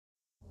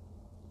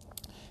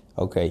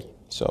Okay,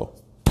 so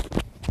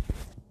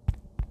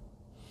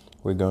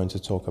we're going to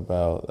talk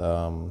about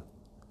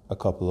a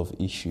couple of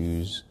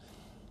issues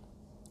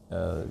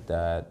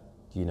that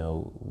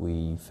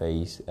we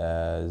face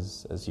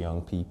as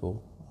young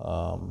people.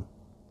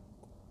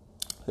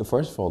 So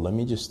first of all, let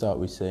me just start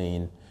with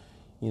saying,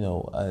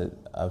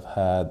 I've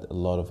had a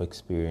lot of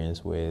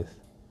experience with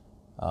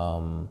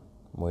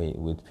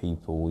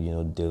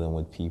people, dealing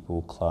with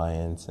people,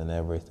 clients, and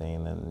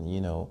everything, and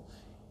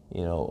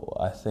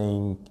I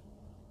think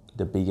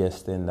the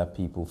biggest thing that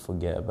people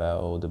forget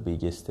about, or the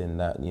biggest thing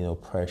that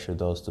pressure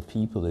does to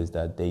people, is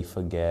that they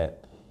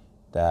forget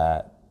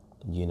that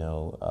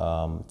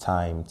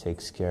time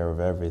takes care of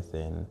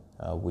everything,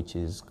 which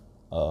is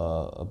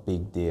a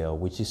big deal,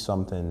 which is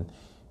something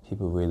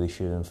people really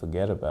shouldn't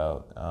forget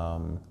about.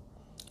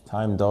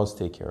 Time does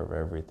take care of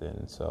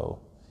everything, so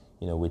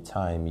with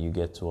time you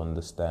get to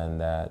understand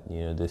that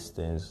these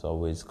things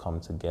always come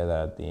together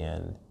at the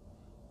end.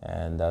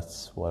 And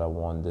that's what I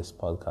want this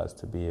podcast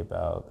to be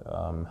about,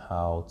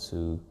 how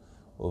to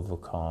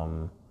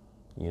overcome,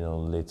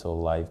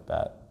 little life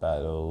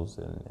battles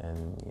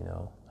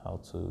and how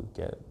to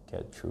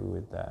get through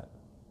with that.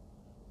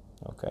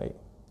 Okay.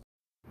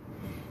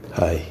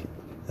 Hi,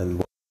 and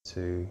welcome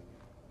to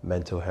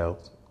Mental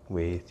Health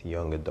with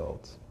Young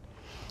Adults.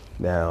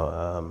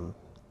 Now,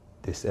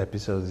 this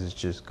episode is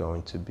just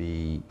going to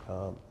be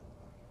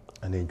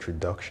an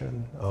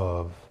introduction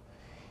of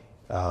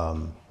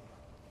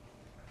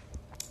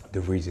the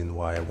reason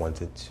why I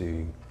wanted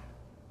to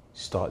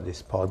start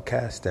this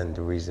podcast and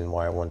the reason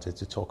why I wanted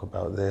to talk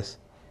about this.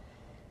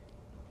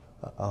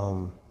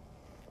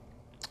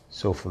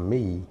 So for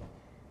me,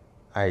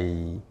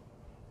 I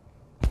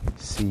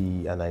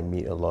see and I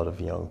meet a lot of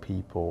young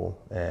people,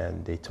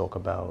 and they talk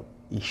about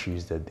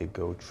issues that they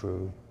go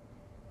through,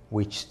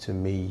 which to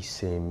me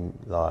seem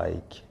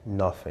like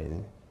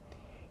nothing.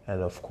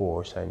 And of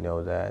course, I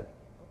know that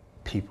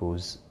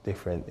people's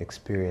different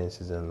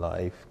experiences in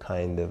life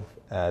kind of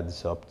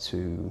adds up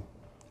to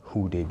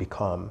who they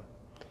become.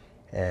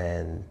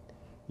 And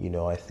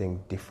I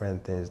think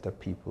different things that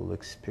people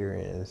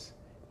experience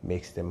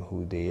makes them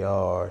who they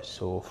are.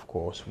 So of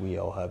course we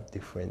all have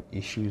different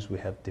issues, we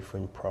have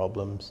different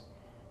problems.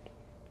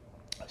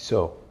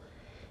 So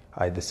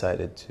I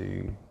decided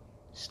to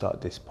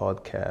start this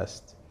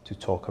podcast to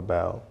talk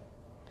about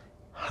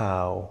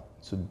how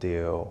to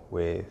deal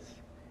with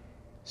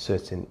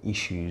certain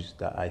issues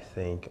that I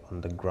think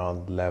on the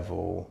ground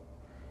level,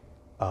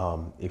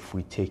 if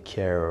we take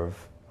care of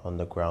on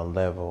the ground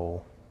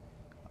level,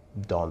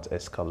 don't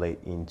escalate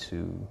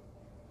into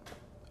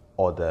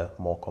other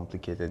more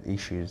complicated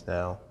issues.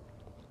 Now,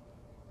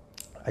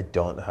 I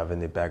don't have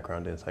any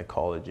background in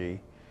psychology,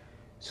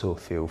 so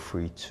feel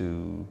free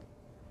to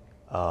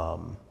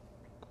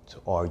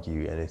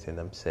argue anything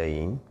I'm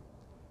saying.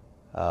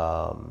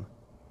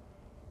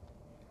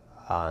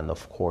 And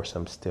of course,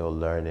 I'm still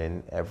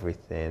learning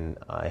everything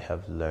I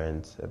have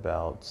learned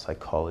about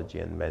psychology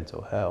and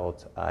mental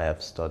health. I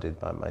have studied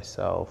by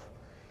myself.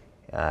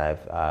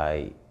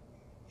 I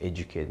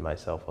educate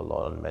myself a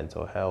lot on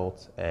mental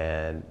health,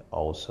 and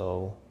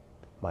also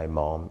my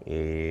mom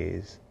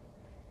is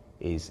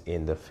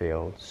in the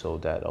field, so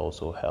that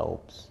also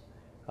helps.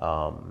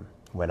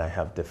 When I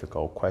have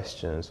difficult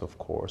questions, of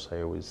course,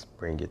 I always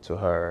bring it to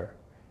her,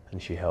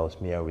 and she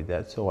helps me out with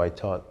that. So I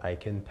thought I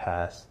can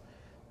pass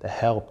the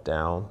help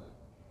down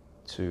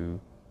to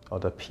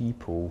other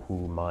people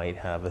who might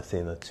have a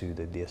thing or two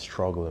that they're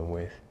struggling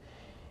with.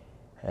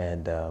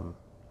 And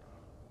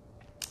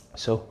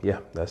so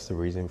yeah, that's the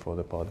reason for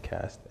the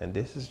podcast. And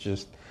this is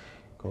just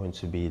going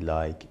to be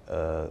like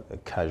a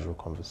casual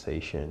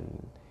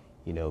conversation,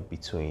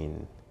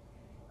 between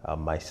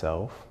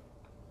myself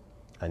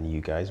and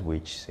you guys,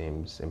 which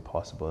seems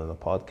impossible in a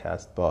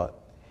podcast, but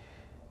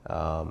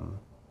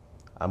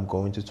I'm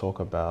going to talk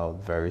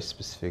about very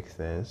specific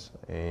things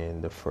in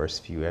the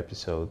first few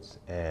episodes,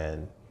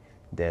 and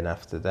then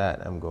after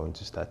that, I'm going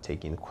to start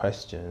taking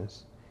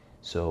questions.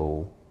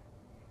 So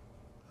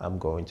I'm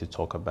going to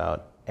talk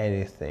about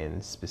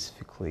anything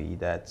specifically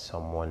that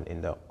someone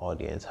in the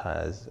audience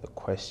has a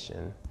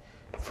question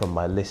from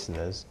my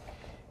listeners.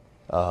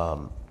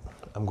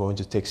 I'm going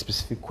to take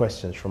specific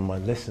questions from my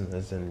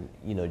listeners and,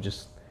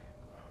 just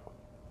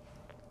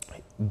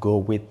go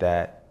with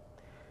that,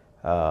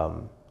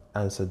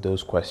 answer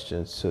those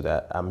questions, so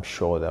that I'm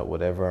sure that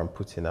whatever I'm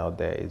putting out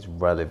there is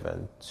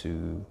relevant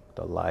to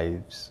the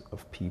lives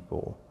of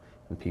people,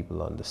 and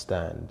people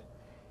understand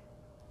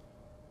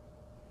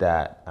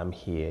that I'm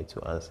here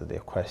to answer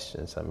their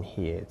questions. I'm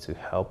here to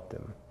help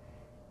them.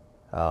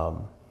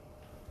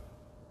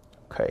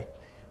 Okay,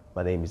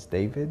 my name is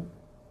David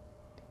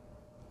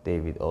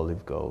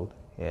Olive Gold,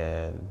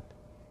 and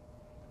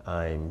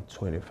I'm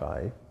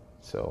 25,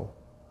 so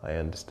I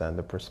understand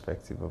the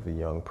perspective of a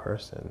young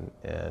person,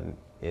 and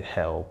it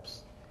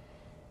helps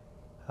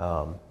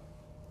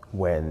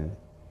when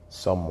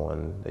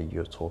someone that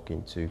you're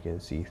talking to can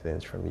see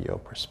things from your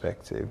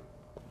perspective.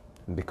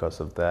 And because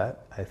of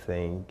that, I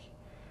think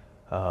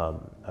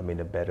I'm in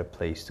a better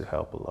place to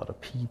help a lot of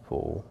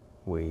people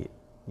with,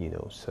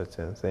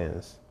 certain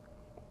things.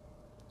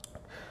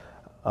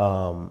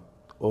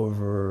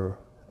 Over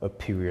a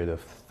period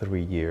of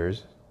 3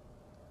 years,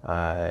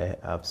 I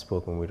have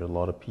spoken with a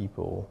lot of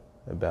people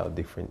about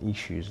different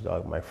issues,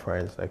 like my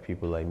friends, like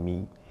people I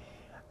meet.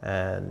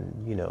 And,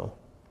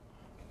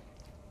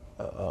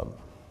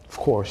 of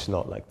course,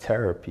 not like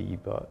therapy,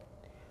 but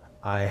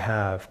I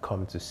have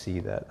come to see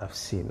that I've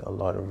seen a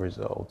lot of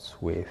results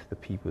with the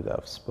people that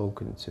I've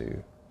spoken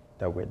to,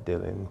 that were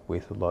dealing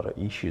with a lot of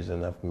issues,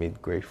 and I've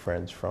made great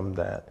friends from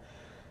that.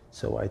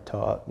 So I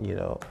thought,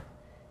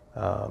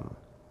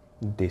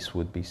 this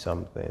would be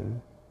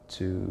something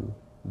to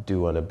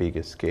do on a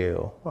bigger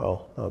scale.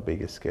 Well, not a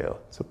bigger scale,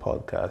 it's a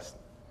podcast.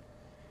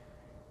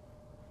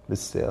 But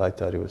still, I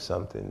thought it was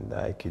something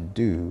that I could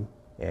do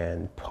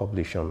and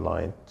publish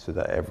online so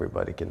that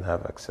everybody can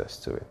have access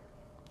to it.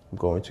 I'm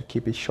going to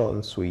keep it short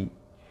and sweet,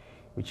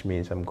 which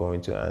means I'm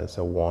going to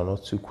answer 1 or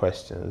 2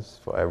 questions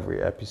for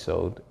every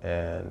episode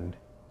and,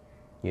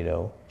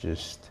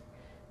 just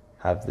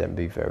have them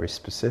be very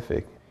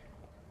specific.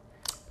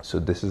 So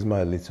this is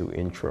my little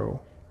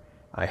intro.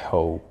 I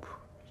hope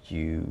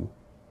you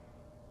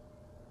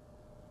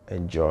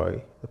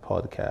enjoy the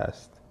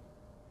podcast,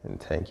 and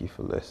thank you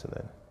for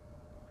listening.